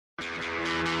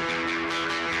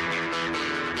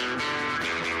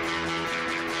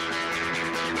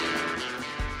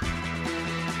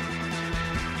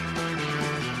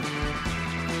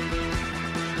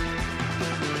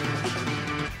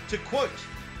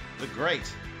the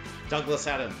great Douglas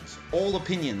Adams. All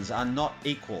opinions are not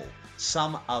equal.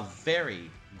 Some are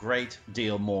very great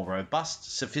deal more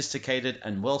robust, sophisticated,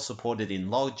 and well supported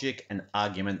in logic and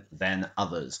argument than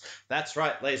others. That's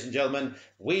right, ladies and gentlemen,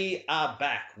 we are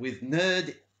back with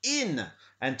Nerd In.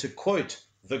 And to quote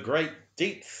the great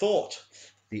Deep Thought,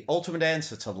 the ultimate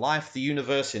answer to life, the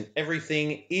universe, and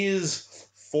everything is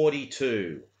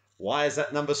 42. Why is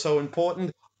that number so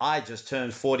important? I just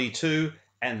turned 42,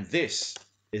 and this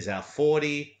is our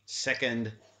 42nd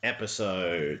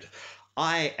episode.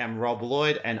 I am Rob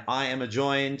Lloyd, and I am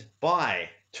joined by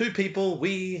two people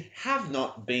we have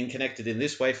not been connected in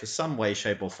this way for some way,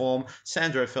 shape, or form.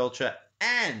 Sandro Felcher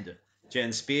and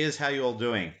Jen Spears. How are you all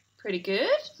doing? Pretty good.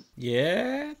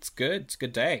 Yeah, it's good. It's a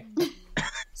good day.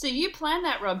 So you planned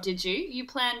that, Rob, did you? You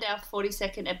planned our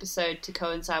 42nd episode to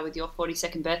coincide with your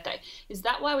 42nd birthday. Is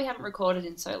that why we haven't recorded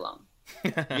in so long?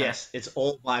 Yes, it's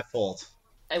all my fault.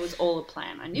 It was all a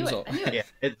plan. I knew it.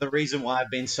 Yeah, the reason why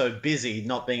I've been so busy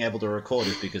not being able to record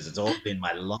is because it's all been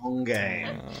my long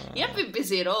game. You haven't been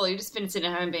busy at all. You've just been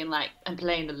sitting at home being like, I'm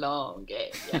playing the long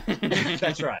game. Yeah.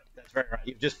 That's right. That's very right.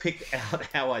 You've just picked out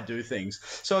how I do things.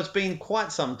 So it's been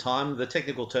quite some time. The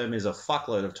technical term is a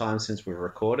fuckload of time since we've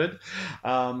recorded.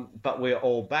 But we're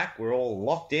all back. We're all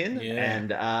locked in. Yeah.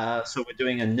 And so we're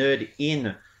doing a Nerd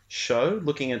In show,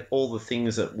 looking at all the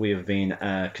things that we have been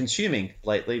consuming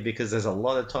lately, because there's a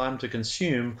lot of time to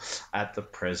consume at the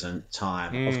present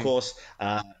time. Of course,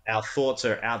 our thoughts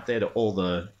are out there to all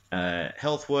the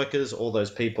health workers, all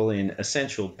those people in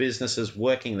essential businesses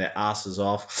working their asses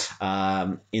off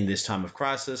in this time of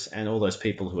crisis, and all those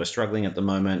people who are struggling at the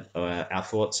moment. Our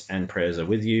thoughts and prayers are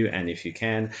with you, and if you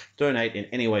can donate in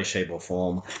any way, shape, or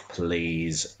form,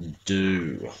 please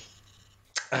do.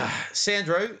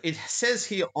 Sandro, it says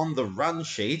here on the run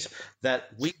sheet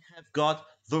that we have got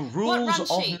the rules of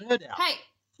Nerd Out. Hey,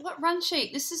 what run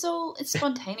sheet? This is all, it's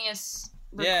spontaneous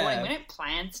recording. Yeah. We don't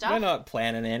plan stuff. We're not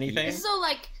planning anything. This is all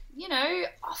like,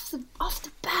 off the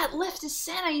bat, left of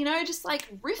center, just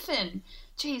like riffing.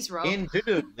 Jeez, Rob.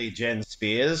 Indubitably, Jen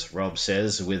Spears, Rob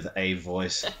says with a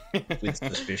voice with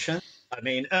suspicion. I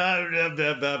mean,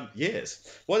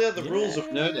 yes. What are the rules of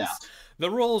Nerd Out? The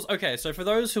rules, okay, so for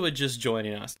those who are just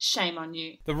joining us, Shame on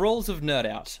you. the rules of Nerd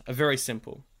Out are very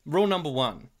simple. Rule number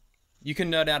 1, you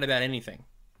can nerd out about anything.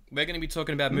 We're going to be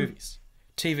talking about movies,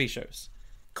 TV shows,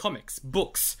 comics,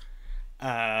 books,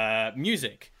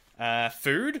 music,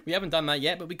 food. We haven't done that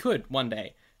yet, but we could one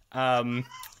day.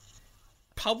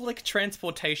 Public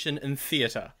transportation and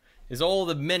theatre is all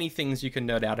the many things you can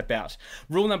nerd out about.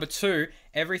 Rule number 2,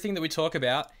 everything that we talk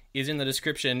about is in the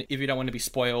description if you don't want to be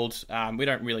spoiled. We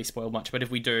don't really spoil much, but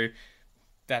if we do,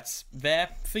 that's there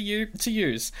for you to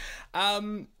use.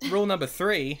 Rule number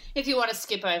 3... If you want to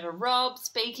skip over Rob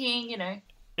speaking,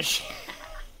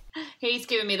 He's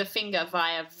giving me the finger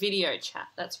via video chat.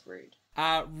 That's rude.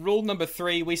 Rule number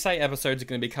 3, we say episodes are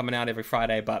going to be coming out every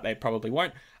Friday, but they probably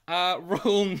won't.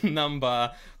 Rule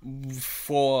number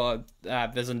 4,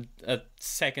 there's a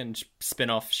second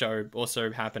spin-off show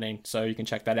also happening, so you can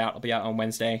check that out. It'll be out on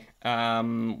Wednesday.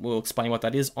 We'll explain what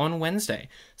that is on Wednesday.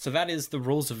 So that is the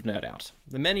rules of Nerd Out.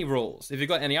 The many rules. If you've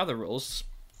got any other rules,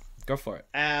 go for it.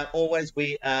 Always,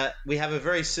 we have a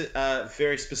very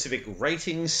specific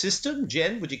rating system.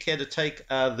 Jen, would you care to take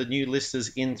the new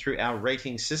listeners in through our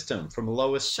rating system from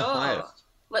lowest to highest?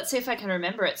 Let's see if I can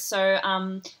remember it.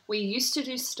 So we used to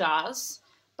do stars,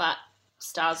 but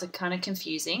stars are kind of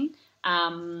confusing.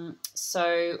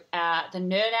 So the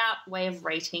Nerd Out way of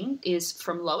rating is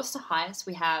from lowest to highest.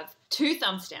 We have 2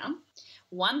 thumbs down,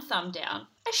 1 thumb down,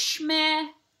 a schmeh,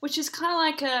 which is kind of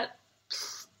like a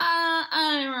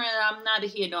I'm neither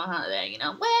here nor there,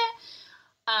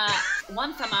 where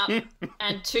 1 thumb up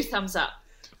and 2 thumbs up.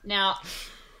 Now,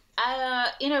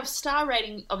 in a star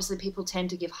rating, obviously people tend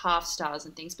to give half stars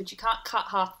and things, but you can't cut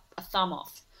half a thumb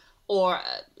off or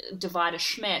divide a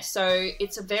schmeh. So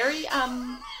it's a very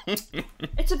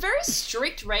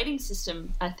strict rating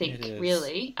system, I think,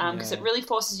 really, because it really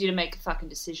forces you to make a fucking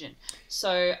decision.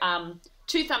 So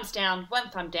 2 thumbs down, 1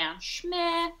 thumb down,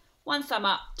 schmeh. 1 thumb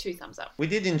up, 2 thumbs up. We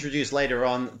did introduce later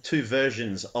on 2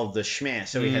 versions of the schmeh.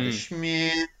 So we had the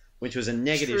schmeh, which was a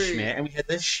negative schmeh, and we had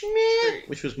the schmeh,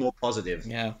 which was more positive.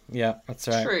 Yeah, that's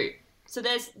right. True. So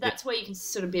that's where you can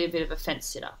sort of be a bit of a fence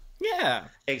sitter. Yeah.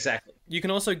 Exactly. You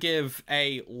can also give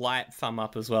a light thumb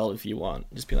up as well if you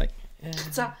want. Just be like,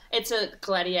 It's a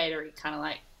gladiator-y kind of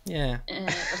like,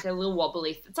 like a little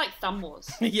wobbly. It's like Thumb Wars.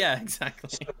 Yeah, exactly.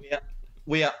 So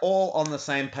we are all on the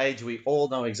same page. We all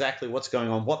know exactly what's going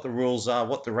on, what the rules are,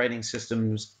 what the rating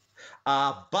systems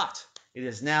are. But it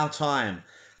is now time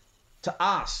to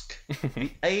ask the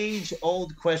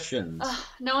age-old questions.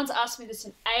 No one's asked me this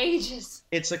in ages.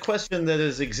 It's a question that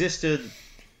has existed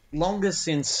longer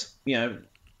since,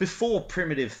 before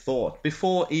primitive thought,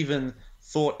 before even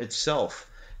thought itself.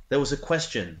 There was a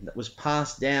question that was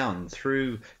passed down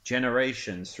through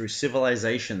generations, through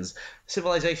civilizations.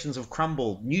 Civilizations have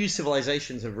crumbled. New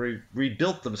civilizations have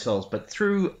rebuilt themselves. But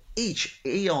through each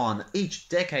eon, each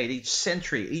decade, each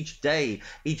century, each day,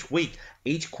 each week,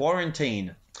 each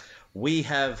quarantine, we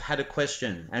have had a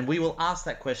question. And we will ask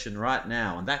that question right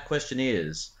now. And that question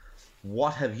is,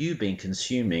 what have you been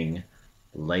consuming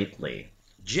lately?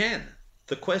 Jen,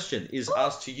 the question is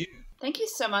asked to you. Thank you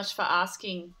so much for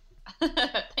asking.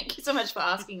 Thank you so much for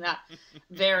asking that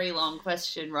very long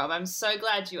question, Rob. I'm so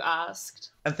glad you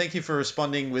asked. And thank you for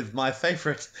responding with my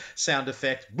favourite sound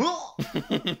effect.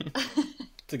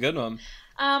 It's a good one.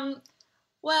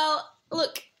 Well,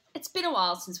 look, it's been a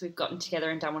while since we've gotten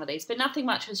together and done one of these, but nothing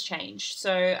much has changed.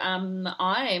 So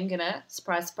I am going to,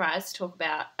 surprise, surprise, talk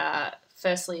about,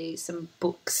 firstly, some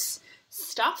book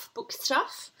stuff.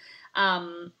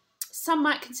 Some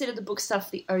might consider the book stuff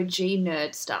the OG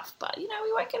nerd stuff, but, we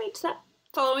won't get into that.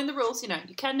 Following the rules, you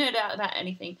can nerd out about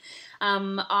anything.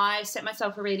 I set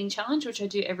myself a reading challenge, which I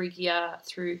do every year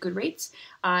through Goodreads.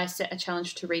 I set a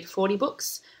challenge to read 40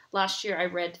 books. Last year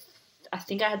I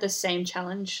think I had the same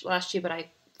challenge last year, but I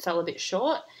fell a bit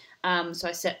short. So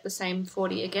I set the same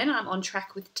 40 again. I'm on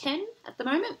track with 10 at the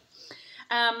moment.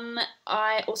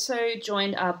 I also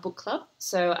joined a book club.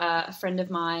 So a friend of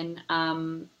mine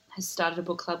has started a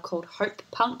book club called Hope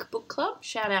Punk Book Club.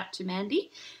 Shout out to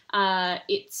Mandy.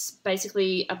 It's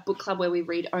basically a book club where we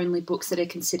read only books that are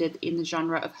considered in the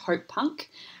genre of hope punk.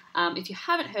 If you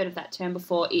haven't heard of that term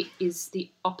before, it is the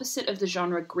opposite of the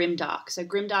genre grimdark. So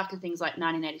grimdark are things like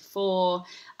 1984,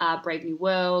 Brave New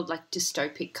World, like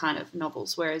dystopic kind of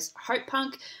novels, whereas hope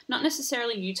punk, not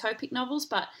necessarily utopic novels,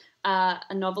 but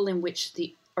a novel in which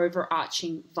the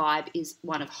overarching vibe is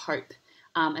one of hope.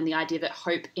 And the idea that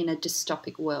hope in a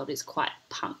dystopic world is quite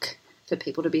punk for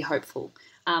people to be hopeful.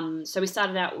 So we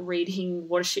started out reading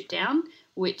Watership Down,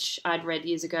 which I'd read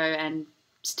years ago and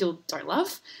still don't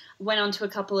love. Went on to a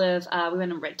couple of, we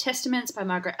went and read Testaments by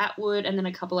Margaret Atwood, and then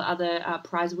a couple of other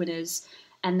prize winners.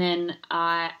 And then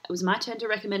it was my turn to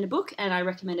recommend a book, and I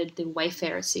recommended the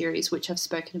Wayfarer series, which I've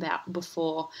spoken about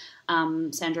before.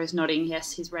 Sandro's nodding.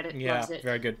 Yes, he's read it, loves it. Yeah,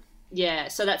 very good. Yeah,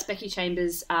 so that's Becky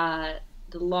Chambers'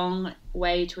 The Long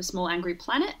Way to a Small Angry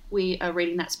Planet. We are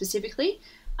reading that specifically,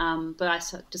 but I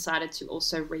decided to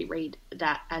also reread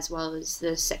that as well as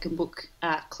the second book,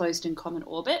 Closed in Common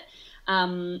Orbit,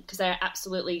 because they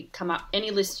absolutely come up.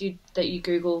 Any list that you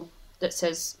Google that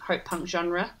says hope punk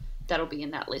genre, that'll be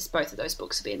in that list. Both of those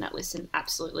books will be in that list, and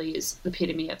absolutely is the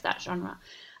epitome of that genre.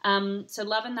 So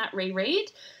loving that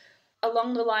reread.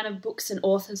 Along the line of books and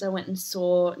authors, I went and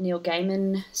saw Neil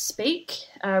Gaiman speak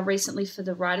recently for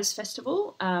the Writers'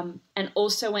 Festival, and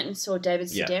also went and saw David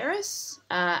Sedaris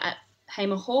at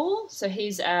Hamer Hall. So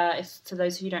he's, for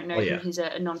those of you who don't know him, he's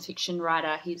a non-fiction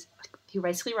writer. He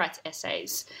basically writes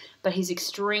essays, but he's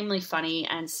extremely funny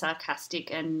and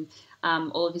sarcastic, and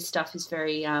all of his stuff is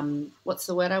very, what's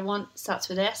the word I want? Starts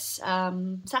with S,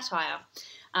 satire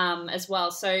as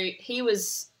well. So he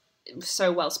was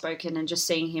so well spoken, and just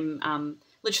seeing him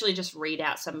literally just read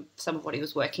out some of what he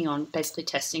was working on, basically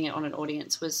testing it on an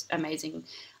audience, was amazing,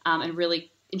 and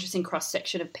really interesting cross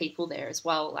section of people there as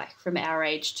well, like from our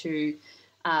age to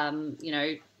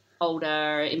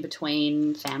older, in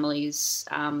between, families,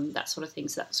 that sort of thing.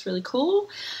 So that was really cool.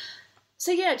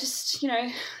 So yeah, just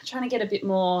trying to get a bit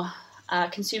more,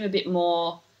 consume a bit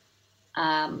more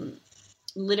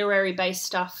literary based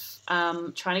stuff.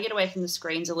 Trying to get away from the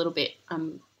screens a little bit.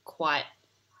 Quite,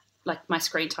 like, my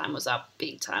screen time was up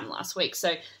big time last week,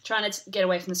 so trying to get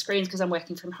away from the screens because I'm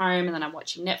working from home, and then I'm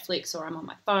watching Netflix, or I'm on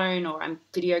my phone, or I'm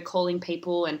video calling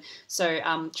people, and so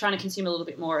trying to consume a little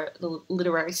bit more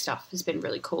literary stuff has been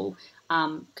really cool,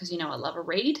 because I love a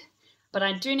read. But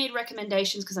I do need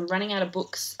recommendations because I'm running out of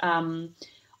books.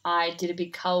 I did a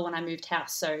big cull when I moved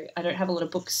house, so I don't have a lot of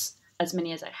books, as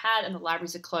many as I had, and the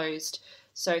libraries are closed.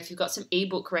 So if you've got some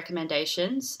ebook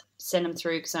recommendations, send them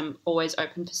through, because I'm always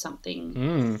open for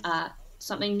something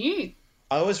something new.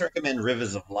 I always recommend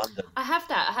Rivers of London. I have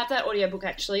that audiobook,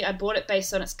 actually. I bought it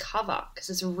based on its cover because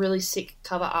it's a really sick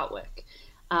cover artwork.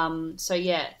 So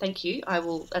yeah, thank you.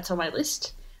 That's on my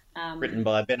list. Written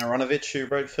by Ben Aronovich, who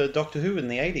wrote for Doctor Who in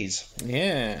the 80s.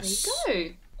 Yes. There you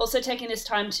go. Also taking this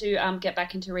time to get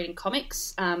back into reading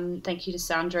comics. Thank you to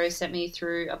Sandro, sent me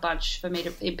through a bunch for me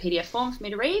in PDF form for me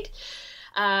to read.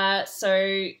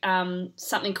 Something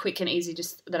quick and easy,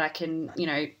 just that I can,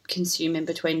 consume in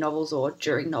between novels or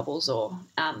during novels or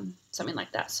something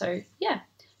like that. So, yeah,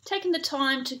 taking the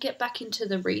time to get back into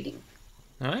the reading.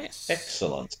 Nice.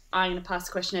 Excellent. I'm going to pass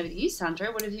the question over to you,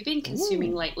 Sandra. What have you been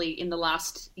consuming lately in the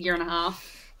last year and a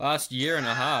half? Last year and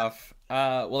a half?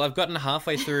 Well, I've gotten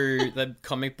halfway through the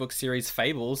comic book series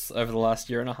Fables over the last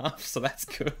year and a half, so that's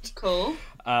good. Cool.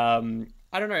 I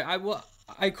don't know.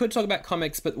 I could talk about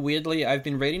comics, but weirdly, I've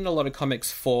been reading a lot of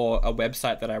comics for a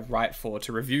website that I write for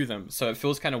to review them, so it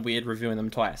feels kind of weird reviewing them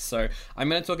twice. So I'm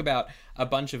going to talk about a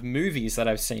bunch of movies that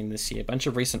I've seen this year, a bunch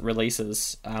of recent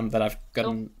releases that I've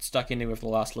gotten stuck into over the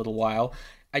last little while.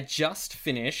 I just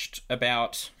finished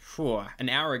about an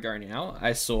hour ago now.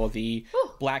 I saw the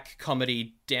black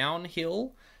comedy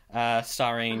Downhill,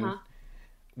 starring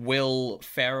Will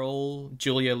Ferrell.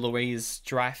 Julia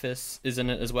Louis-Dreyfus is in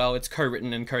it as well. It's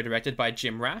co-written and co-directed by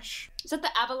Jim Rash. Is that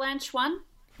the Avalanche one?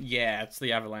 Yeah, it's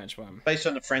the Avalanche one. Based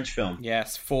on a French film.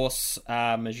 Yes, Force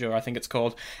Majeure, I think it's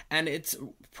called. And it's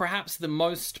perhaps the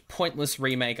most pointless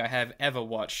remake I have ever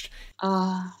watched.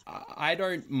 I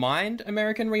don't mind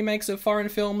American remakes of foreign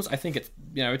films. I think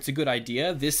it's a good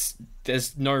idea.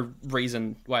 There's no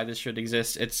reason why this should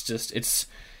exist. It's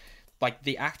like,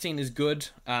 the acting is good.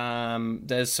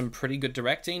 There's some pretty good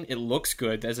directing. It looks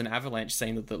good. There's an avalanche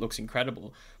scene that looks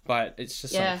incredible. But it's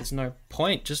just like, there's no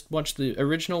point. Just watch the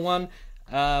original one.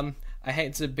 I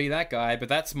hate to be that guy, but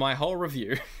that's my whole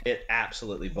review. It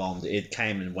absolutely bombed. It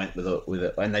came and went with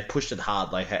it, and they pushed it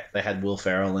hard. They had Will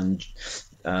Ferrell and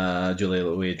Julia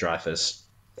Louis-Dreyfus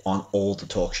on all the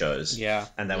talk shows. Yeah,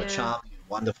 and they were charming,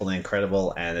 wonderful, and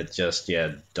incredible. And it just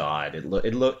died.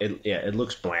 It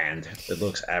looks bland. It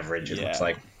looks average. It looks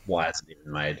like, why is it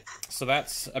even made? So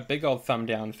that's a big old thumb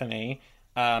down for me.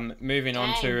 Moving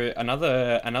on to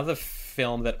another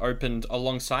film that opened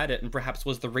alongside it and perhaps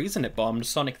was the reason it bombed,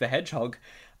 Sonic the Hedgehog.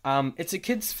 It's a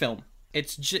kids film.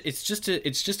 It's just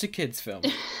a kids film,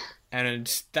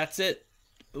 and that's it.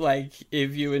 Like,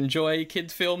 if you enjoy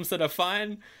kids films that are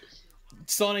fine,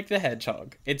 Sonic the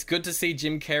Hedgehog. It's good to see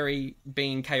Jim Carrey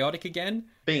being chaotic again.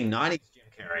 Being 90s Jim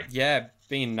Carrey. Yeah,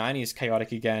 being 90s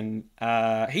chaotic again.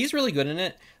 He's really good in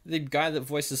it. The guy that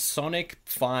voices Sonic,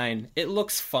 fine. It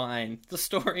looks fine. The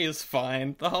story is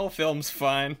fine. The whole film's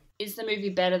fine. Is the movie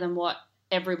better than what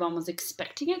everyone was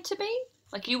expecting it to be?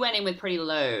 Like, you went in with pretty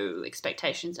low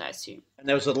expectations, I assume. And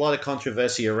there was a lot of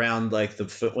controversy around, like,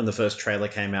 when the first trailer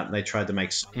came out and they tried to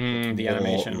make Sonic the more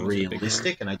animation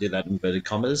realistic, and I do that in inverted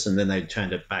commas, and then they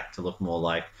turned it back to look more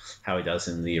like how he does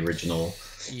in the original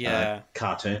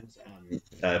cartoons and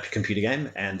computer game,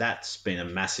 and that's been a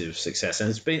massive success. And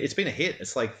it's been a hit.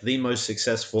 It's like the most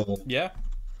successful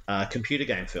computer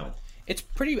game film. It's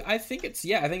pretty. I think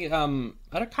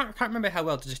I can't remember how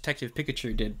well Detective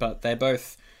Pikachu did, but they're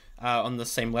both on the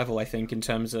same level, I think, in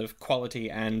terms of quality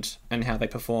and how they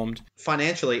performed.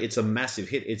 Financially, it's a massive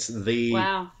hit. It's the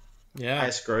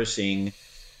highest grossing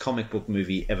comic book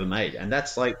movie ever made, and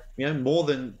that's like, more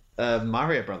than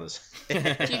Mario Brothers. Do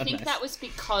you think that was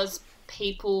because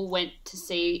people went to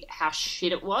see how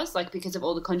shit it was, like, because of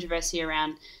all the controversy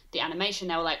around the animation?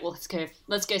 They were like, well,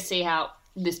 let's go see how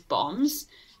this bombs.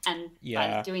 And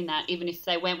by doing that, even if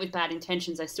they went with bad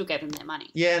intentions, they still gave them their money.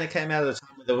 Yeah, and it came out at a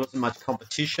time where there wasn't much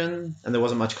competition,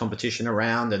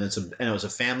 around, and it was a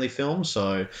family film,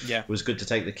 so it was good to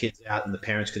take the kids out, and the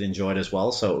parents could enjoy it as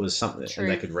well. So it was something that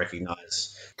they could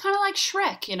recognise. Kind of like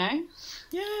Shrek,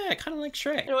 Yeah, kind of like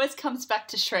Shrek. It always comes back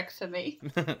to Shrek for me.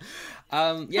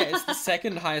 It's the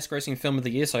second highest grossing film of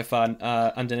the year so far,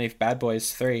 underneath Bad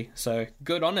Boys 3. So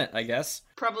good on it, I guess.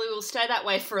 Probably will stay that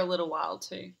way for a little while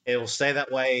too. It will stay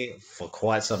that way for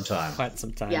quite some time.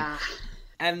 Yeah.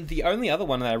 And the only other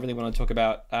one that I really want to talk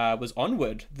about was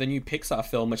Onward, the new Pixar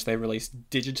film, which they released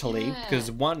digitally.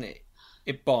 Because one,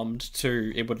 it bombed.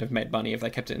 Two, it wouldn't have made money if they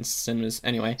kept it in cinemas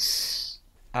anyway.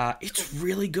 It's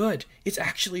really good. It's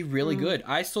actually really good.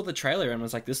 I saw the trailer and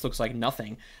was like, this looks like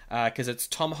nothing. Because it's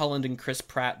Tom Holland and Chris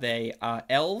Pratt. They are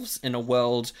elves in a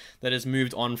world that has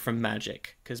moved on from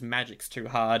magic. Because magic's too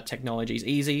hard, technology's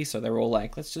easy. So they're all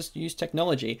like, let's just use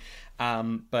technology.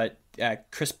 But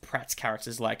Chris Pratt's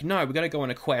character's like, no, we got to go on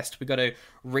a quest. We got to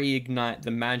reignite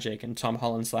the magic. And Tom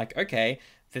Holland's like, okay,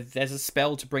 there's a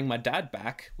spell to bring my dad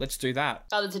back. Let's do that.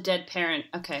 Oh, there's a dead parent.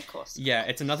 Okay, of course. Yeah,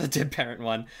 it's another dead parent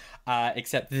one.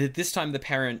 Except this time the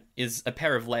parent is a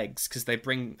pair of legs, because they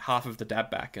bring half of the dad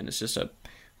back and it's just a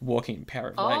walking pair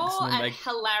of legs. Oh, and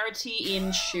hilarity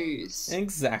in shoes.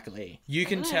 Exactly. You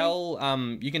can tell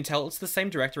it's the same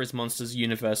director as Monsters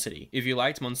University. If you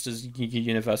liked Monsters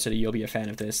University, you'll be a fan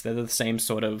of this. They're the same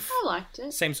sort of... I liked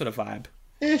it. Same sort of vibe.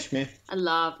 Ish, man. I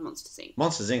love Monsters Inc.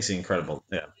 Monsters Inc.'s incredible.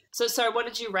 Yeah. So, sorry, what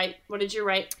did you rate? What did you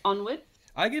rate Onward?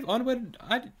 I give Onward.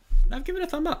 I'd give it a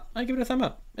thumb up.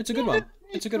 It's a good one.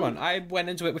 It's a good one. I went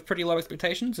into it with pretty low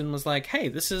expectations and was like, "Hey,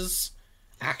 this is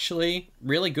actually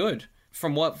really good."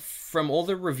 From all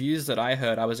the reviews that I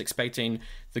heard, I was expecting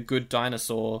the Good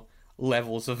Dinosaur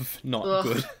levels of not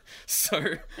good. So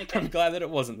okay. I'm glad that it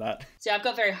wasn't that. See, I've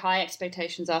got very high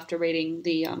expectations after reading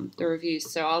the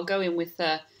reviews, so I'll go in with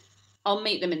I'll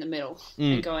meet them in the middle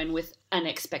and go in with an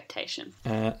expectation.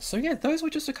 So yeah, those were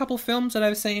just a couple of films that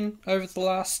I've seen over the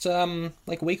last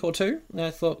week or two that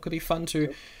I thought could be fun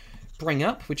to bring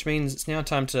up, which means it's now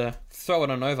time to throw it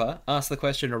on over, ask the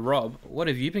question to Rob. What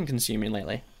have you been consuming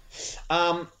lately?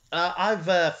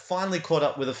 I've finally caught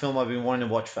up with a film I've been wanting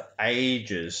to watch for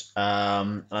ages. So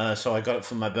I got it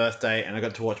for my birthday, and I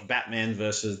got to watch Batman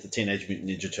versus the Teenage Mutant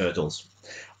Ninja Turtles,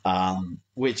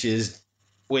 which is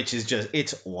just,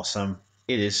 it's awesome.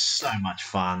 It is so much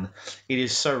fun. It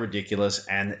is so ridiculous,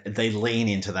 and they lean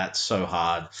into that so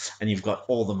hard. And you've got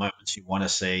all the moments you want to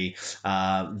see.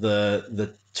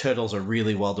 The turtles are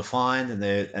really well defined, and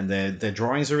their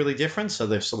drawings are really different. So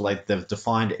they've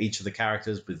defined each of the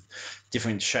characters with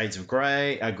different shades of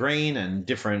green, and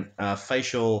different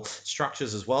facial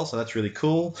structures as well. So that's really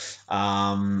cool.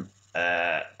 They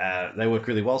work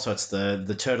really well. So it's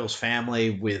the Turtles family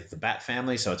with the Bat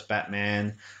family. So it's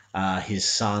Batman, his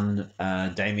son,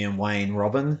 Damian Wayne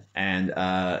Robin, and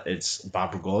it's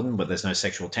Barbara Gordon, but there's no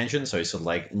sexual tension. So he's sort of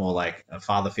like more like a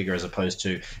father figure as opposed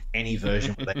to any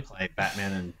version where they play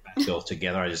Batman and Batgirl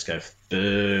together. I just go,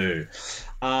 boo.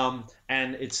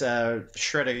 And it's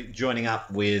Shredder joining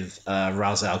up with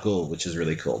Ra's al Ghul, which is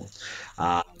really cool.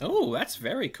 Oh, that's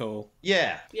very cool.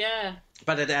 Yeah. Yeah.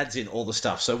 But it adds in all the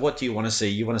stuff. So what do you want to see?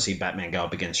 You want to see Batman go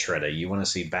up against Shredder. You want to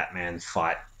see Batman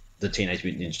fight the Teenage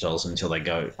Mutant Ninja Turtles until they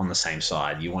go on the same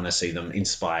side. You want to see them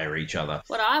inspire each other.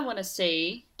 What I want to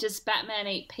see, does Batman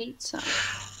eat pizza?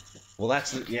 Well,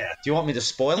 that's... Yeah. Do you want me to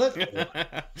spoil it?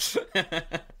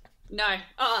 No.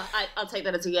 I'll take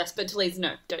that as a yes, but please,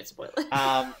 no, don't spoil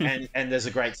it. And there's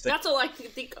a great thing. That's all I can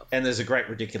think of. And there's a great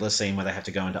ridiculous scene where they have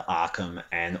to go into Arkham,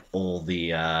 and all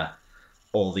the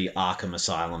Arkham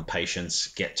Asylum patients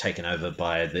get taken over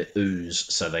by the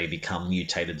ooze, so they become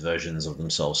mutated versions of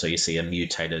themselves. So you see a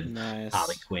mutated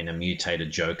Harley Quinn, a mutated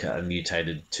Joker, a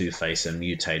mutated Two-Face, a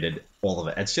mutated all of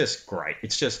it. It's just great.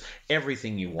 It's just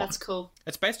everything you want. That's cool.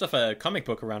 It's based off a comic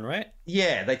book run, right?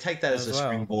 Yeah, they take that as a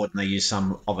springboard, and they use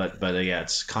some of it, but yeah,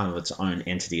 it's kind of its own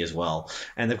entity as well.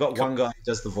 And they've got one guy who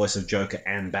does the voice of Joker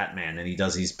and Batman, and he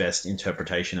does his best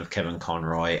interpretation of Kevin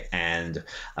Conroy and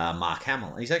Mark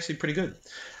Hamill. He's actually pretty good.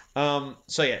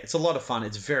 So yeah, it's a lot of fun.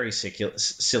 It's very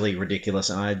silly,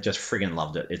 ridiculous, and I just friggin'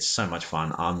 loved it. It's so much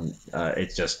fun.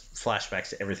 It's just flashbacks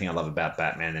to everything I love about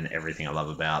Batman and everything I love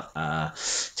about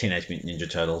Teenage Mutant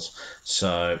Ninja Turtles.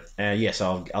 So yes,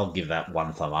 I'll give that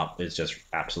one thumb up. It's just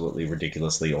absolutely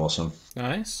ridiculously awesome.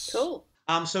 Nice. Cool.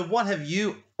 So what have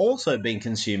you also been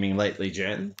consuming lately,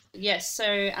 Jen? Yes, so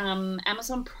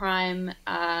Amazon Prime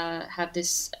have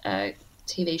this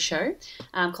TV show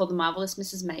called The Marvelous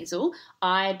Mrs. Maisel.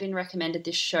 I've been recommended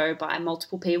this show by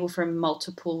multiple people from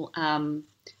multiple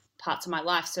parts of my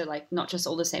life. So, like, not just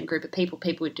all the same group of people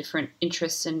with different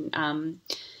interests and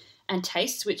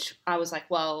tastes, which I was like,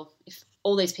 well, if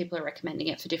all these people are recommending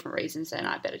it for different reasons, then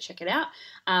I better check it out.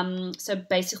 So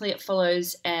basically it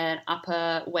follows an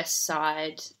Upper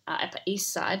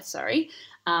East Side,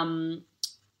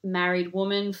 married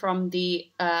woman from the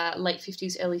late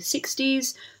 50s, early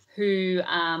 60s, who,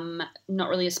 not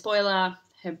really a spoiler,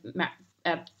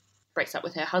 breaks up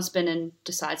with her husband and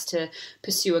decides to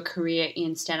pursue a career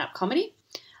in stand-up comedy.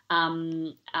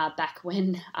 Back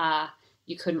when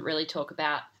you couldn't really talk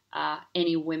about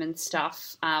any women's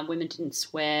stuff. Women didn't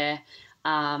swear.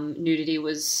 Nudity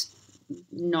was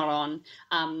not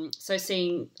on. So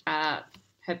seeing her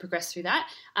progress through that.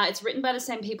 It's written by the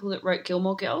same people that wrote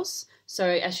Gilmore Girls. So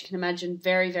as you can imagine,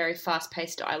 very, very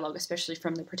fast-paced dialogue, especially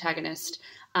from the protagonist.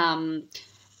 The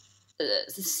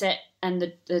set and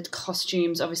the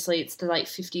costumes, obviously it's the late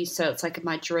 50s, so it's like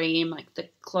my dream, like the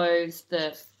clothes,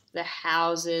 the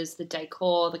houses, the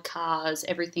decor, the cars,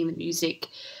 everything, the music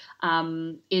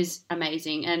is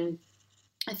amazing. And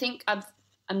I think I'm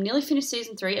nearly finished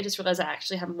season 3. I just realised I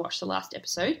actually haven't watched the last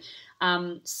episode.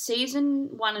 Season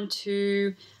 1 and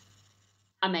 2,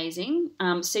 amazing.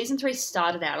 Season 3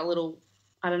 started out a little,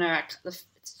 I don't know, it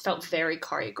felt very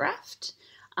choreographed,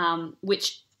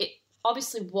 which it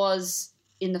obviously was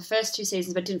in the first 2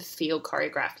 seasons, but didn't feel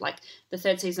choreographed. Like the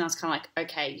 3rd season, I was kind of like,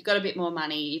 okay, you've got a bit more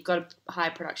money, you've got a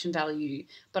higher production value,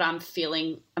 but I'm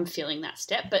feeling that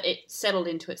step. But it settled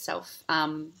into itself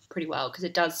pretty well, because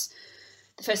it does.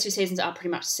 the first 2 seasons are pretty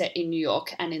much set in New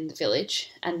York and in the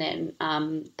Village, and then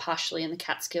partially in the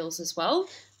Catskills as well.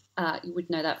 You would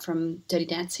know that from Dirty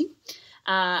Dancing.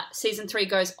 Season 3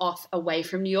 goes off away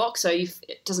from New York, so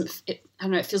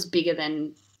it feels bigger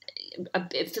than...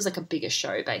 It feels like a bigger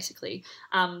show, basically.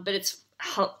 But it's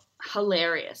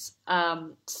hilarious.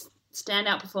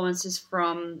 Standout performances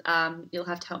from, you'll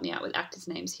have to help me out with actors'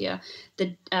 names here,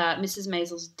 the Mrs.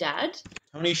 Maisel's dad.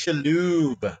 Tony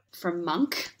Shalhoub. From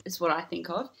Monk is what I think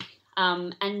of.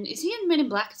 And is he in Men in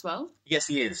Black as well? Yes,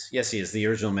 he is. The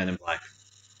original Men in Black.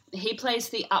 He plays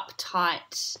the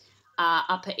uptight,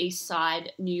 Upper East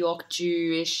Side New York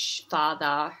Jewish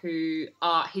father who,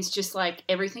 he's just like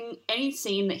everything, any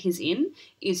scene that he's in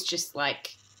is just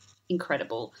like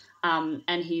incredible.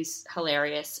 And he's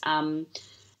hilarious.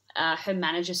 Her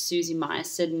manager, Susie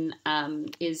Meyerson,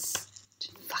 is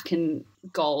fucking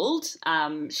gold.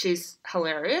 She's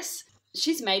hilarious.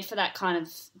 She's made for that kind of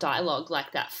dialogue,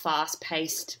 like that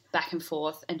fast-paced back and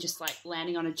forth and just like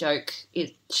landing on a joke.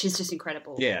 She's just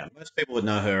incredible. Yeah, most people would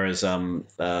know her as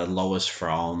Lois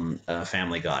from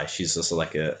Family Guy. She's just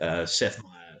like a Seth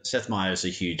Meyers. Seth Meyers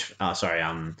is a huge...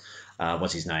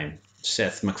 what's his name?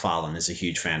 Seth MacFarlane is a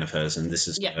huge fan of hers, and this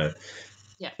is her...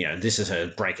 Yeah. You know, this is her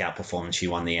breakout performance. She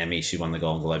won the Emmy. She won the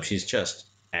Golden Globe. She's just...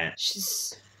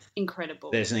 she's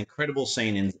incredible. There's an incredible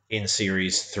scene in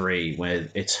Series 3 where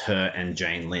it's her and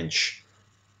Jane Lynch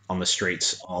on the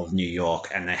streets of New York,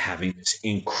 and they're having this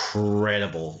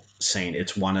incredible scene.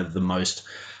 It's one of the most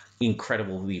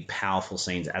incredibly powerful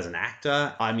scenes. As an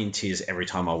actor, I'm in tears every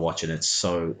time I watch it. It's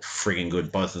so friggin'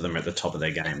 good. Both of them are at the top of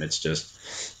their game. It's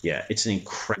just... Yeah, it's an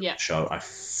incredible show. I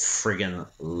friggin'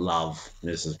 love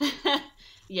this.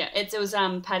 Yeah, it was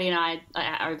Patty and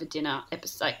I over dinner,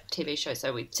 TV show.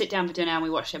 So we'd sit down for dinner and we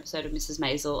watched an episode of Mrs.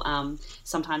 Maisel.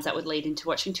 Sometimes that would lead into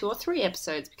watching 2 or 3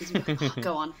 episodes because you're like, oh,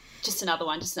 go on, just another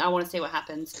one. I want to see what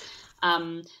happens.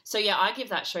 So yeah, I give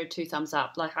that show 2 thumbs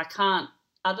up. Like I can't,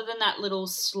 other than that little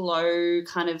slow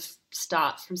kind of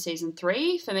start from season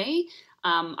 3 for me,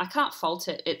 I can't fault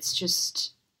it. It's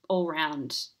just all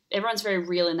round. Everyone's very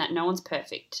real in that. No one's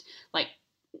perfect. Like,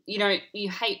 you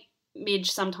hate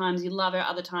Midge sometimes, you love her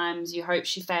other times, you hope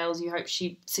she fails, you hope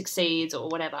she succeeds or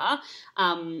whatever.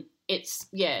 It's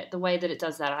the way that it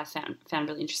does that I found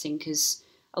really interesting, because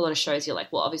a lot of shows you're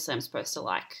like, well, obviously I'm supposed to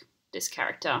like this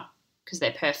character because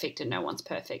they're perfect and no one's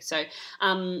perfect. So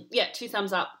 2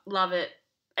 thumbs up, love it,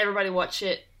 everybody watch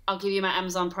it. I'll give you my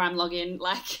Amazon Prime login.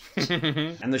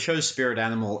 And the show's spirit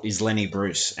animal is Lenny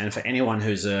Bruce, and for anyone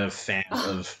who's a fan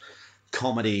of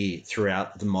comedy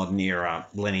throughout the modern era,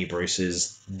 Lenny Bruce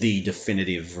is the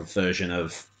definitive version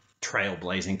of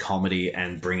trailblazing comedy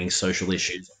and bringing social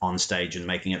issues on stage and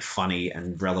making it funny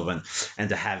and relevant. And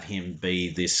to have him be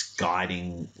this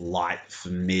guiding light for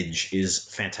Midge is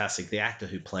fantastic. The actor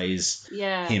who plays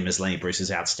him as Lenny Bruce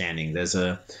is outstanding. There's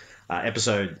a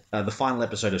episode, the final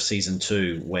episode of season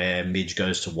 2, where Midge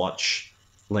goes to watch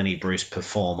Lenny Bruce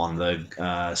perform on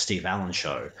the Steve Allen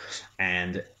show,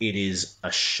 and it is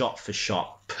a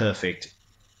shot-for-shot perfect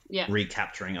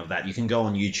recapturing of that. You can go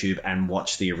on YouTube and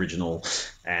watch the original,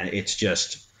 and it's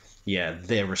just,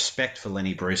 their respect for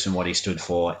Lenny Bruce and what he stood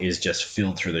for is just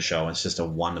filled through the show. It's just a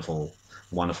wonderful,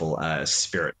 wonderful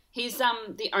spirit. He's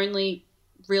the only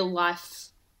real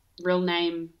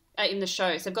name in the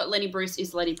show. So I've got Lenny Bruce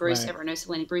is Lenny Bruce. Right. Everyone knows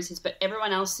who Lenny Bruce is, but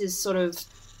everyone else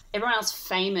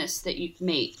famous that you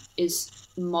meet is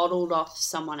modelled off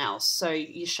someone else. So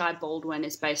your Shai Baldwin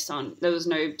is based on... There was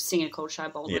no singer called Shai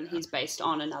Baldwin. Yeah. He's based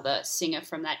on another singer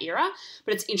from that era.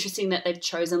 But it's interesting that they've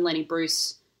chosen Lenny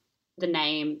Bruce, the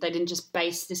name. They didn't just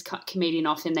base this comedian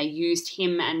off him. They used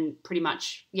him and pretty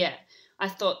much... Yeah, I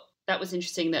thought that was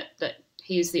interesting that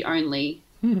he is the only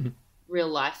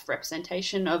real-life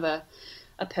representation of a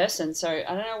person. So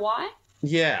I don't know why.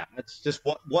 Yeah, it's just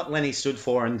what Lenny stood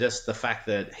for, and just the fact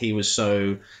that he was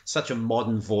such a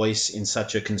modern voice in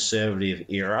such a conservative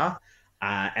era,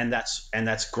 and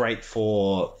that's great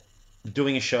for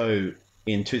doing a show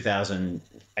in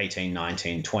 2018,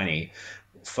 19, 20,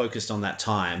 focused on that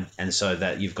time, and so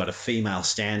that you've got a female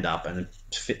stand-up, and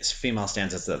female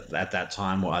stand-ups at that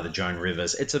time were either Joan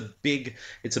Rivers. It's a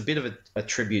bit of a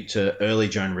tribute to early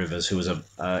Joan Rivers, who was an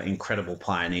incredible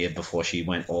pioneer before she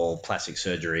went all plastic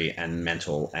surgery and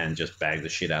mental and just bagged the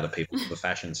shit out of people with a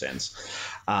fashion sense.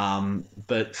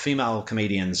 But female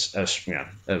comedians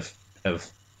have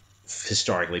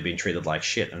historically been treated like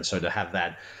shit, and so to have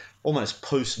that almost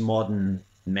postmodern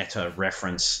meta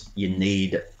reference, you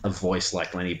need a voice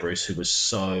like Lenny Bruce, who was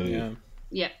so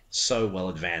well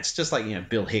advanced, just like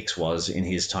Bill Hicks was in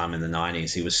his time in the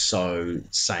 90s. He was so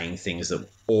saying things that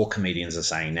all comedians are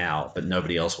saying now, but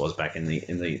nobody else was back in the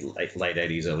late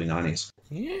 80s, early 90s.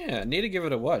 Yeah, need to give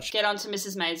it a watch. Get on to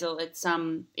Mrs. Maisel. It's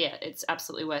it's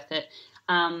absolutely worth it.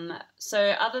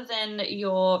 So other than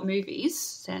your movies,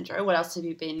 Sandro, what else have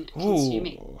you been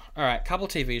consuming? All right, couple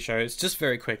TV shows, just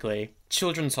very quickly.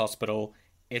 Children's Hospital.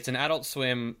 It's an Adult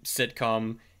Swim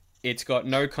sitcom. It's got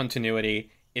no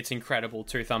continuity. It's incredible.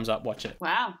 2 thumbs up. Watch it.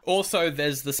 Wow. Also,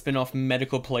 there's the spin-off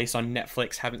Medical Police on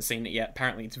Netflix. Haven't seen it yet.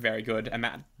 Apparently, it's very good, and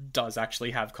that does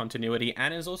actually have continuity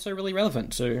and is also really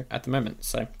relevant to at the moment.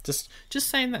 So, just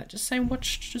saying that. Just saying,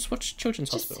 watch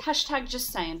Children's Hospital. Hashtag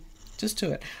just saying. Just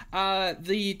do it.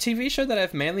 The TV show that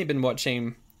I've mainly been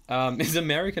watching is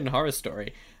American Horror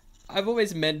Story. I've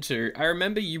always meant to. I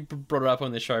remember you brought it up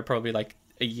on the show probably like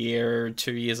a year or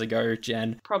 2 years ago,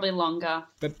 Jen. Probably longer.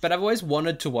 But I've always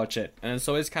wanted to watch it, and it's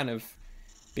always kind of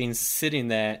been sitting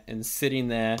there,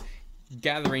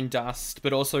 gathering dust,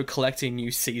 but also collecting new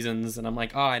seasons, and I'm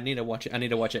like, I need to watch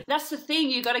it. That's the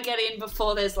thing, you got to get in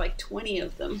before there's like 20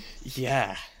 of them.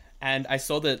 Yeah. And I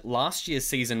saw that last year's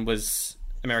season was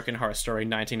American Horror Story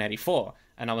 1984.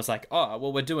 And I was like, oh,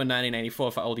 well, we're doing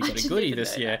 1984 for Oldie But a Goodie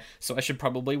this year, so I should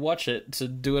probably watch it to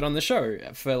do it on the show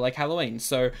for, like, Halloween.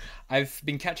 So I've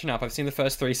been catching up. I've seen the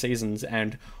first 3 seasons,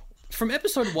 and from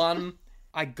episode 1,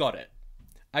 I got it.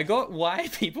 I got why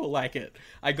people like it.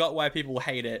 I got why people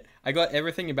hate it. I got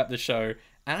everything about the show,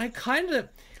 and I kind of...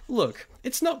 Look,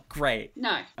 it's not great.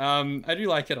 No. I do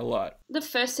like it a lot. The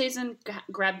first season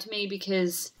grabbed me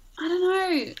because... I don't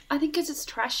know. I think because it's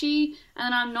trashy,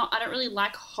 and I don't really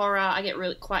like horror. I get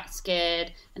really quite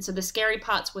scared, and so the scary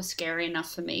parts were scary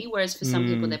enough for me. Whereas for some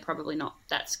people, they're probably not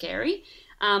that scary.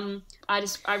 I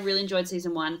really enjoyed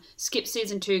season 1. Skipped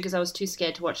season 2 because I was too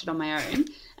scared to watch it on my own.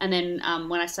 And then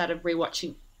when I started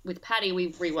rewatching with Patty,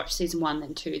 we rewatched season 1,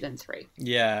 then 2, then 3.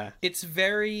 Yeah, it's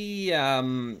very.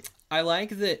 I like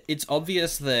that it's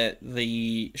obvious that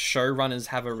the showrunners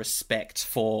have a respect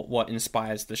for what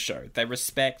inspires the show. They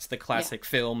respect the classic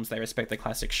films, they respect the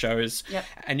classic shows,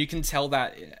 and you can tell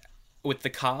that with the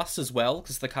cast as well,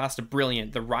 because the cast are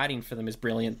brilliant. The writing for them is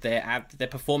brilliant. Their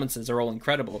performances are all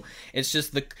incredible. It's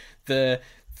just the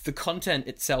content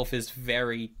itself is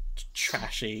very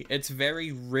trashy. It's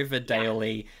very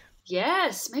Riverdale-y.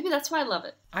 Yes, maybe that's why I love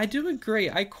it. I do agree.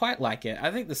 I quite like it.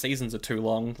 I think the seasons are too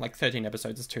long. Like 13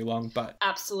 episodes is too long, but...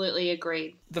 Absolutely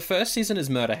agreed. The first season is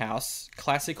Murder House.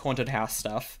 Classic haunted house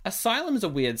stuff. Asylum is a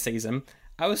weird season.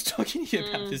 I was talking to you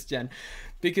about this, Jen,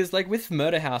 because like with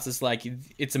Murder House, it's like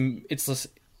it's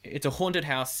a haunted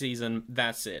house season.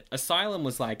 That's it. Asylum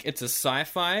was like, it's a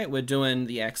sci-fi. We're doing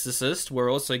The Exorcist.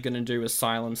 We're also going to do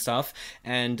Asylum stuff.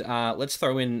 And let's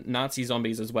throw in Nazi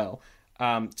zombies as well.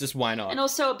 Just why not? And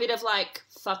also a bit of like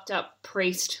fucked up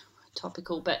priest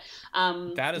topical, but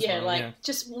that is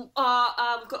just we've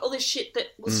got all this shit that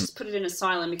let's just put it in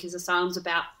Asylum because Asylum's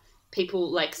about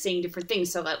people like seeing different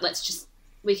things, so that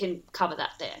we can cover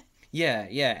that there.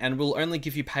 Yeah, and we'll only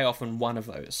give you payoff on one of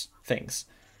those things.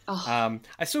 Oh.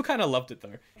 I still kind of loved it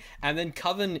though. And then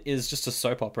Coven is just a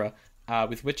soap opera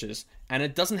with witches, and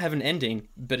it doesn't have an ending,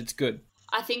 but it's good.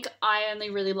 I think I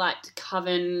only really liked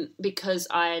Coven because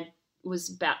I was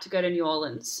about to go to New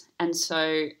Orleans, and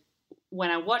so when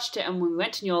I watched it and when we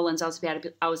went to New Orleans, I was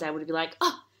able to be like,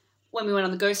 when we went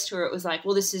on the ghost tour, it was like,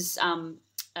 well, this is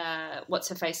what's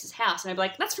her face's house, and I'd be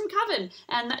like, that's from Coven,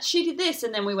 and she did this,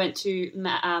 and then we went to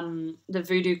the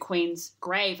Voodoo Queen's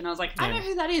grave, and I was like, I know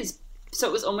who that is. So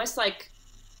it was almost like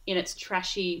in its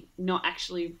trashy, not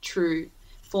actually true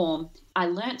form, I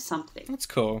learnt something. That's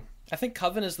cool. I think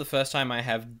Coven is the first time I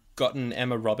have gotten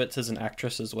Emma Roberts as an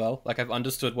actress as well. Like, I've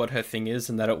understood what her thing is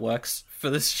and that it works for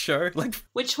this show. Like,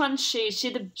 which one's she? Is she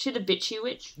the bitchy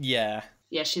witch? Yeah.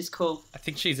 Yeah, she's cool. I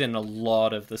think she's in a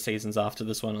lot of the seasons after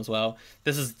this one as well.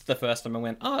 This is the first time I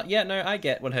went, oh, yeah, no, I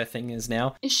get what her thing is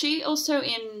now. Is she also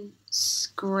in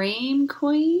Scream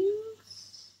Queen?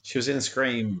 She was in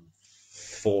Scream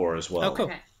 4 as well. Oh, cool.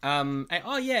 Okay.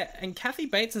 And Kathy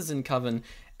Bates is in Coven.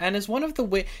 And it's one of the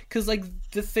weird... Because, like,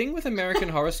 the thing with American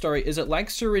Horror Story is it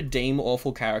likes to redeem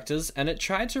awful characters, and it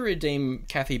tried to redeem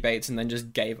Kathy Bates and then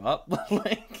just gave up.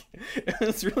 Like,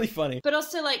 it's really funny. But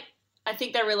also, like, I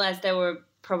think they realised they were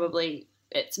probably...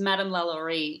 It's Madame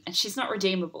LaLaurie, and she's not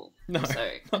redeemable. No. So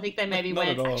I think they maybe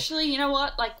went, actually, you know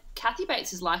what? Like, Kathy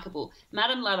Bates is likeable.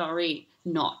 Madame LaLaurie,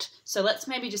 not. So let's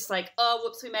maybe just like, oh,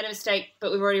 whoops, we made a mistake,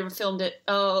 but we've already filmed it.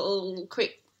 Oh,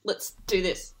 quick, let's do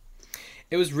this.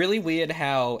 It was really weird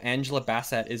how Angela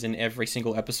Bassett is in every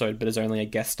single episode, but is only a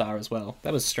guest star as well.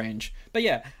 That was strange. But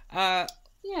yeah.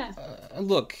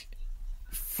 Look,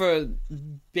 for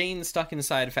being stuck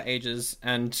inside for ages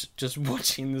and just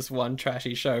watching this one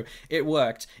trashy show, it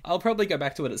worked. I'll probably go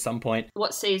back to it at some point.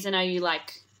 What season are you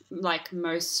like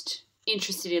most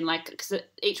interested in, like, because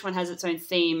each one has its own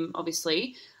theme,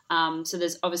 obviously. So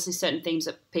there's obviously certain themes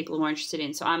that people are more interested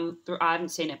in. So I haven't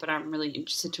seen it, but I'm really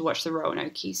interested to watch the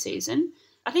Roanoke season.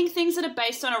 I think things that are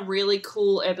based on a really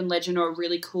cool urban legend or a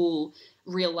really cool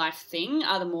real life thing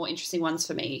are the more interesting ones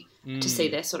for me to see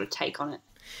their sort of take on it.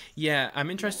 Yeah, I'm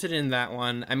interested in that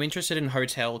one. I'm interested in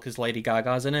Hotel because Lady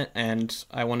Gaga's in it, and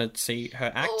I want to see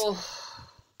her act. Oh,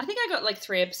 I think I got like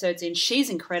 3 episodes in. She's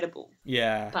incredible.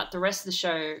 Yeah. But the rest of the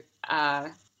show,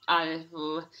 I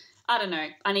don't know.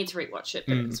 I need to rewatch it,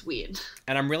 but it's weird.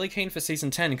 And I'm really keen for season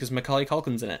 10 because Macaulay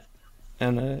Culkin's in it.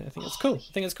 And I think it's cool.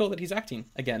 I think it's cool that he's acting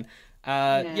again.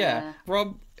 Yeah.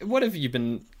 Rob, what have you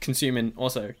been consuming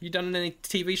also? You done any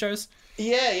TV shows?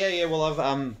 Yeah.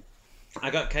 Well, I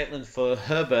got Caitlin for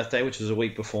her birthday, which was a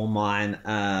week before mine.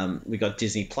 We got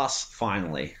Disney Plus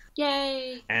finally.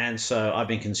 Yay! And so I've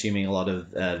been consuming a lot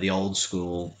of the old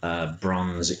school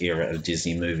bronze era of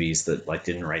Disney movies that like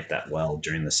didn't rate that well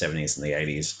during the 70s and the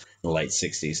 80s, the late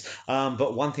 60s.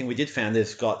 But one thing we did find,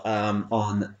 they've got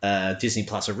on Disney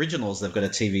Plus Originals, they've got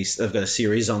a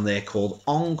series on there called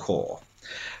Encore,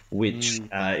 which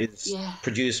is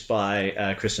produced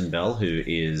by Kristen Bell, who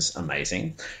is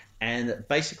amazing. And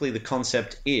basically the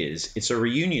concept is it's a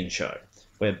reunion show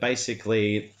where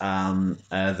basically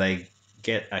they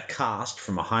get a cast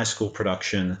from a high school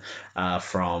production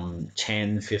from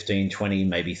 10, 15, 20,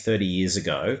 maybe 30 years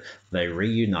ago. They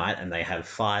reunite and they have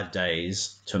 5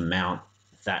 days to mount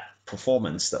that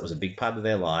performance that was a big part of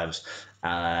their lives.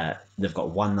 They've got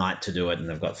one night to do it and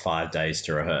they've got 5 days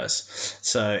to rehearse.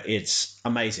 So it's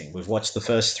amazing. We've watched the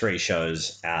first 3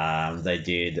 shows. They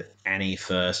did Annie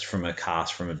first from a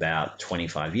cast from about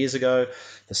 25 years ago.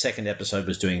 The second episode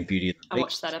was doing Beauty and the Beast. I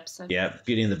watched that episode. Yeah,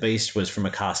 Beauty and the Beast was from a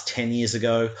cast 10 years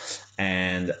ago.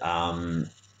 And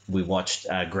we watched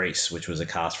Grease, which was a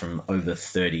cast from over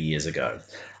 30 years ago.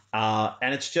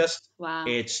 And it's just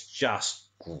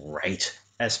great.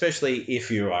 Especially if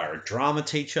you are a drama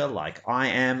teacher like I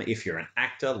am, if you're an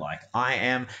actor like I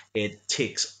am, it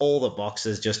ticks all the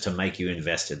boxes just to make you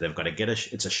invested. They've got to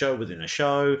it's a show within a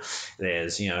show.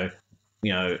 There's,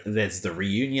 there's the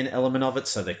reunion element of it.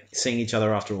 So they're seeing each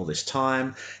other after all this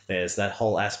time. There's that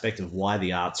whole aspect of why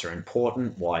the arts are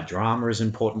important, why drama is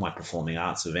important, why performing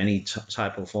arts of any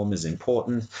type of form is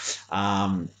important.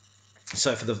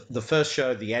 So for the first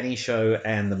show, the Annie show,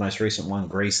 and the most recent one,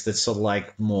 Grease, that's sort of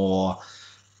like more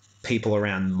people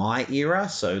around my era.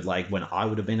 So like when I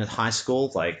would have been at high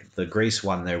school, like the Grease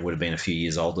one, there would have been a few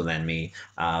years older than me,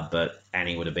 but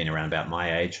Annie would have been around about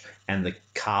my age. And the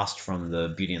cast from the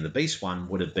Beauty and the Beast one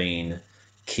would have been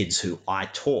kids who I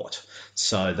taught.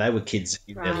 So they were kids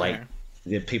in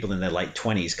their people in their late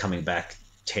 20s coming back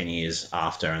 10 years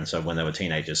after, and so when they were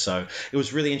teenagers. So it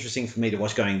was really interesting for me to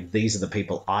watch going, these are the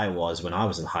people I was when I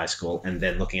was in high school, and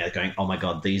then looking at it going, oh my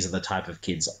God, these are the type of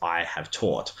kids I have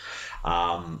taught.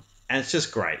 And it's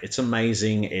just great. It's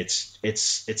amazing. It's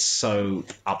so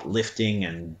uplifting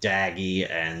and daggy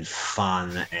and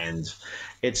fun, and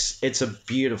it's a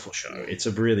beautiful show. It's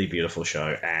a really beautiful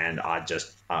show, and I'm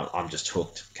just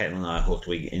hooked. Caitlin and I are hooked.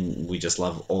 We just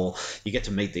love all. You get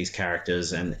to meet these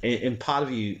characters, and part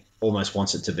of you almost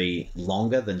wants it to be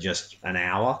longer than just an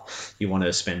hour. You want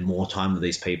to spend more time with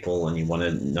these people, and you want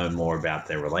to know more about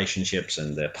their relationships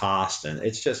and their past, and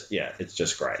it's just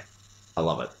great. I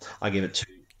love it. I give it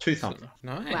two thumbs up.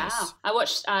 Nice. Wow. I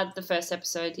watched the first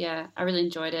episode. Yeah, I really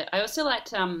enjoyed it. I also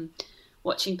liked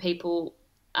watching people,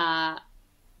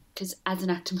 because as an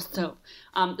actor myself,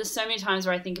 there's so many times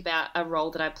where I think about a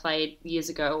role that I played years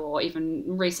ago or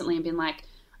even recently and been like,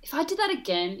 if I did that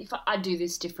again, if I'd do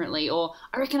this differently, or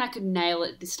I reckon I could nail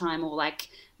it this time, or like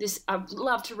this, I'd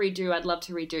love to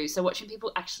redo. So watching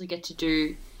people actually get to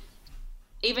do,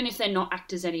 even if they're not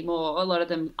actors anymore, a lot of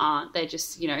them aren't. They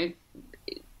just, have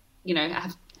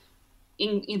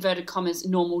in inverted commas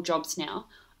normal jobs now.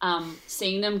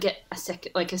 Seeing them get a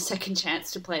second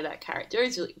chance to play that character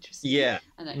is really interesting. Yeah,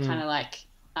 and that kind of like.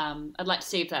 I'd like to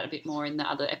see that a bit more in the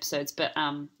other episodes, but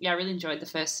I really enjoyed the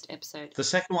first episode. The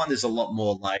second one is a lot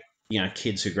more like,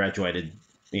 kids who graduated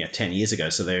 10 years ago,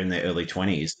 so they're in their early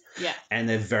 20s. Yeah. And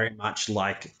they're very much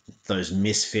like those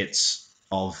misfits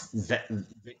of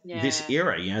this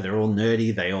era. They're all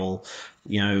nerdy, they all,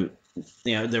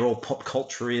 they're all pop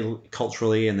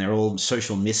culturally, and they're all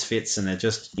social misfits, and they're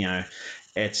just,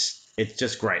 it's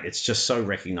just great. It's just so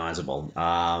recognizable.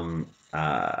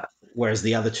 Whereas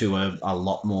the other two are a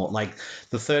lot more like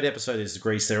the third episode is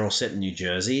Grease. They're all set in New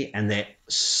Jersey, and they're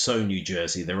so New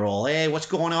Jersey. They're all, hey, what's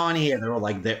going on here? They're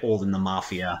all in the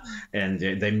mafia, and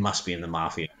they must be in the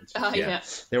mafia. Yeah.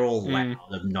 They're all loud,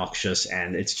 obnoxious,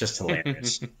 and it's just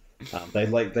hilarious.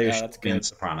 They should be in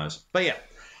Sopranos, but yeah.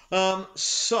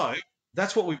 So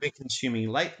that's what we've been consuming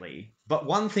lately. But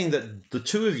one thing that the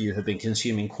two of you have been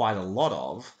consuming quite a lot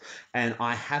of, and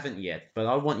I haven't yet, but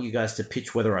I want you guys to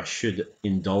pitch whether I should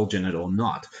indulge in it or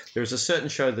not. There's a certain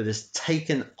show that has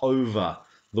taken over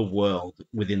the world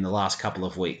within the last couple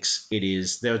of weeks.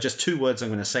 There are just two words I'm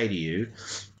going to say to you.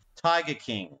 Tiger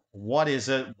King. What is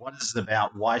it? What is it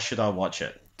about? Why should I watch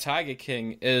it? Tiger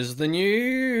King is the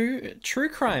new true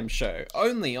crime show,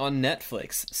 only on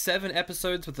Netflix. 7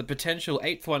 episodes with the potential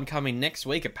 8th one coming next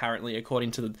week, apparently,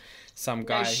 according to some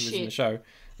guy who's in the show.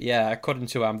 Yeah, according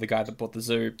to the guy that bought the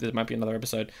zoo, there might be another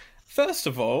episode. First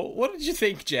of all, what did you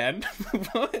think, Jen?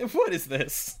 What is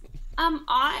this?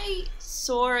 I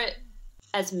saw it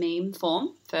as meme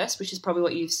form first, which is probably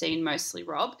what you've seen mostly,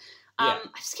 Rob. I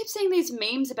just kept seeing these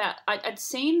memes about. I'd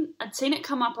seen it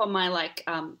come up on my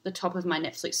the top of my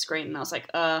Netflix screen, and I was like,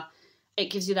 it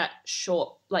gives you that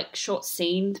short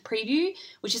scene preview,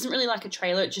 which isn't really like a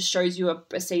trailer. It just shows you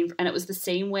a scene, and it was the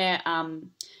scene where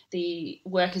the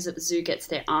workers at the zoo gets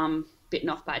their arm bitten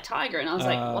off by a tiger, and I was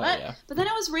like, what? Yeah. But then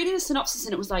I was reading the synopsis,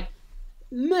 and it was like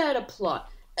murder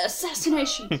plot,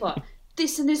 assassination plot,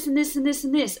 this and this and this and this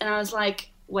and this, and I was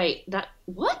like, wait, that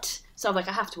what? So I'm like,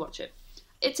 I have to watch it.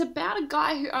 It's about a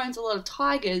guy who owns a lot of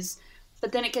tigers,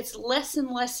 but then it gets less and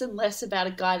less and less about a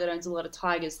guy that owns a lot of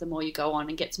tigers the more you go on,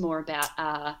 and gets more about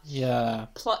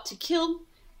plot to kill,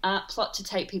 plot to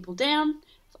take people down,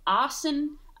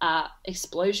 arson,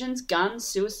 explosions, guns,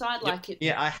 suicide. Yep.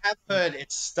 Yeah, I have heard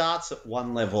it starts at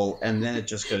one level and then it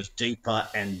just goes deeper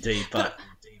and deeper.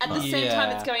 At the same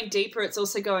time it's going deeper, it's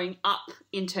also going up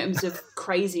in terms of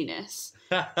craziness.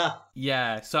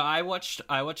 Yeah, so I watched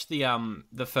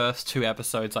the first 2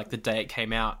 episodes like the day it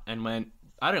came out and went,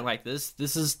 I don't like this.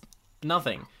 This is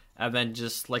nothing. And then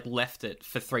just left it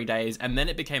for 3 days, and then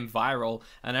it became viral,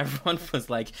 and everyone was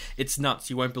like, "It's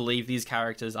nuts! You won't believe these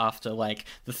characters after the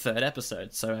 3rd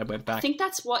episode." So I went back. I think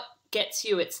that's what gets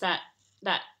you. It's that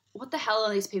what the hell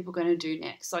are these people going to do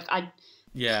next?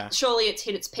 Surely it's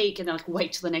hit its peak, and they're like,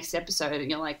 wait till the next episode,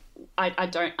 and you're like, I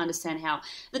don't understand how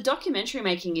the documentary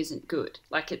making isn't good.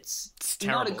 It's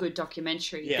not a good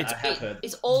documentary. Yeah, I have heard.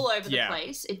 It's all over the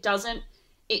place.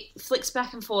 It flicks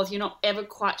back and forth. You're not ever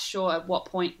quite sure at what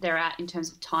point they're at in terms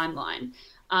of timeline.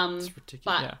 It's ridiculous.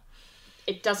 But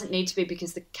it doesn't need to be,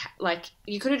 because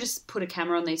you could have just put a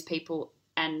camera on these people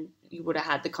and you would have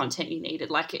had the content you needed.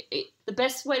 The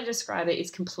best way to describe it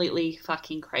is completely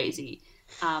fucking crazy.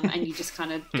 And you just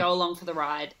kind of go along for the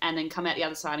ride and then come out the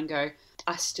other side and go,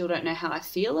 I still don't know how I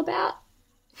feel about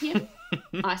him.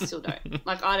 I still don't.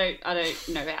 I don't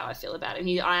know how I feel about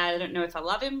him. I don't know if I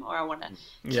love him, or I want to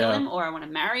kill him, or I want to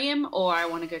marry him, or I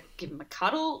want to go give him a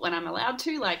cuddle when I'm allowed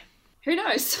to. Who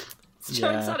knows? It's Joe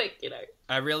Exotic,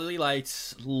 I really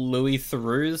liked Louis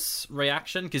Theroux's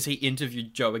reaction, because he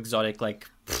interviewed Joe Exotic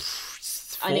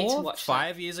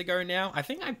 5 years ago now. I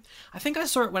think I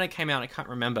saw it when it came out. I can't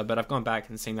remember, but I've gone back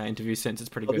and seen that interview since. It's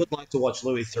pretty good. I would like to watch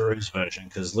Louis Theroux's version,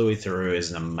 because Louis Theroux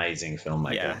is an amazing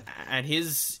filmmaker. Yeah, and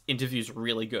his interview's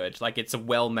really good. It's a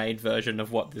well-made version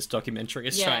of what this documentary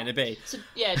is trying to be. So,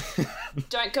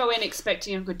 don't go in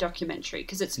expecting a good documentary,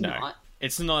 because it's not.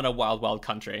 It's not a Wild Wild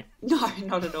Country. No,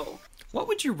 not at all. What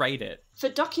would you rate it? For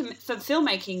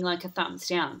filmmaking, a thumbs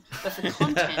down. But for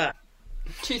content,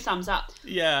 2 thumbs up.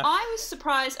 Yeah. I was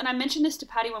surprised, and I mentioned this to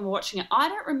Patty when we were watching it. I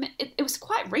don't remember. It was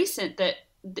quite recent that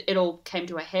it all came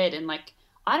to a head, and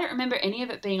I don't remember any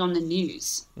of it being on the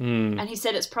news. And he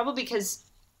said it's probably because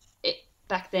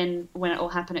back then when it all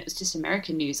happened, it was just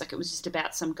American news. It was just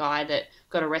about some guy that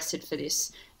got arrested for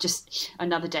this. Just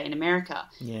another day in America.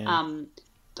 Yeah.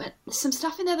 But there's some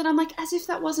stuff in there that I'm as if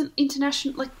that wasn't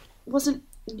international. Wasn't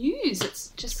news. It's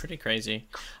just pretty crazy.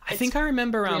 I think I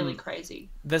remember really crazy.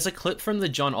 There's a clip from the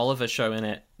John Oliver show in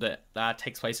it that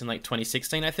takes place in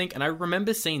 2016, I think, and I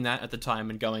remember seeing that at the time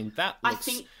and going, that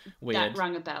looks weird. That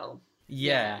rang a bell.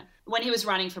 Yeah. When he was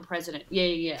running for president.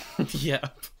 Yeah.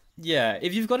 Yeah.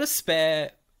 If you've got a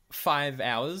spare 5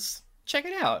 hours, check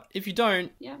it out. If you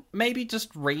don't, maybe just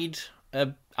read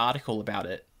an article about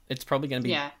it. It's probably going to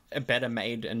be better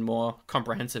made and more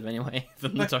comprehensive anyway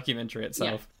than the documentary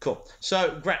itself. Yeah. Cool.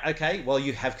 So, great. Okay, well,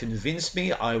 you have convinced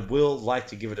me. I will like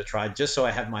to give it a try, just so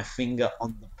I have my finger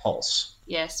on the pulse.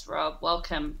 Yes, Rob.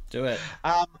 Welcome. Do it.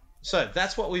 So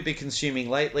that's what we've been consuming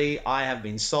lately. I have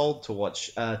been sold to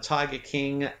watch Tiger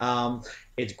King.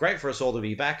 It's great for us all to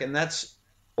be back, and that's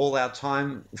all our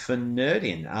time for Nerd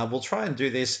In. We'll try and do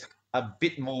this a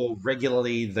bit more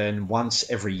regularly than once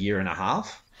every year and a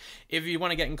half. If you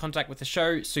want to get in contact with the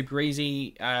show, super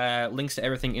easy. Links to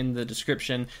everything in the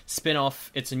description.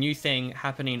 Spin-off, it's a new thing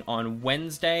happening on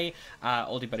Wednesday.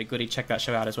 Oldie But a Goodie, check that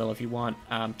show out as well if you want.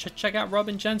 Check out Rob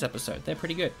and Jen's episode. They're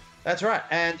pretty good. That's right.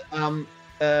 And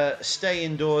stay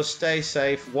indoors, stay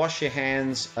safe, wash your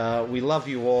hands. We love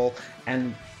you all.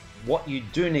 And what you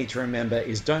do need to remember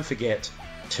is don't forget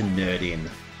to nerd in.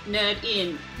 Nerd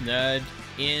in. Nerd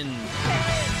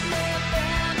in.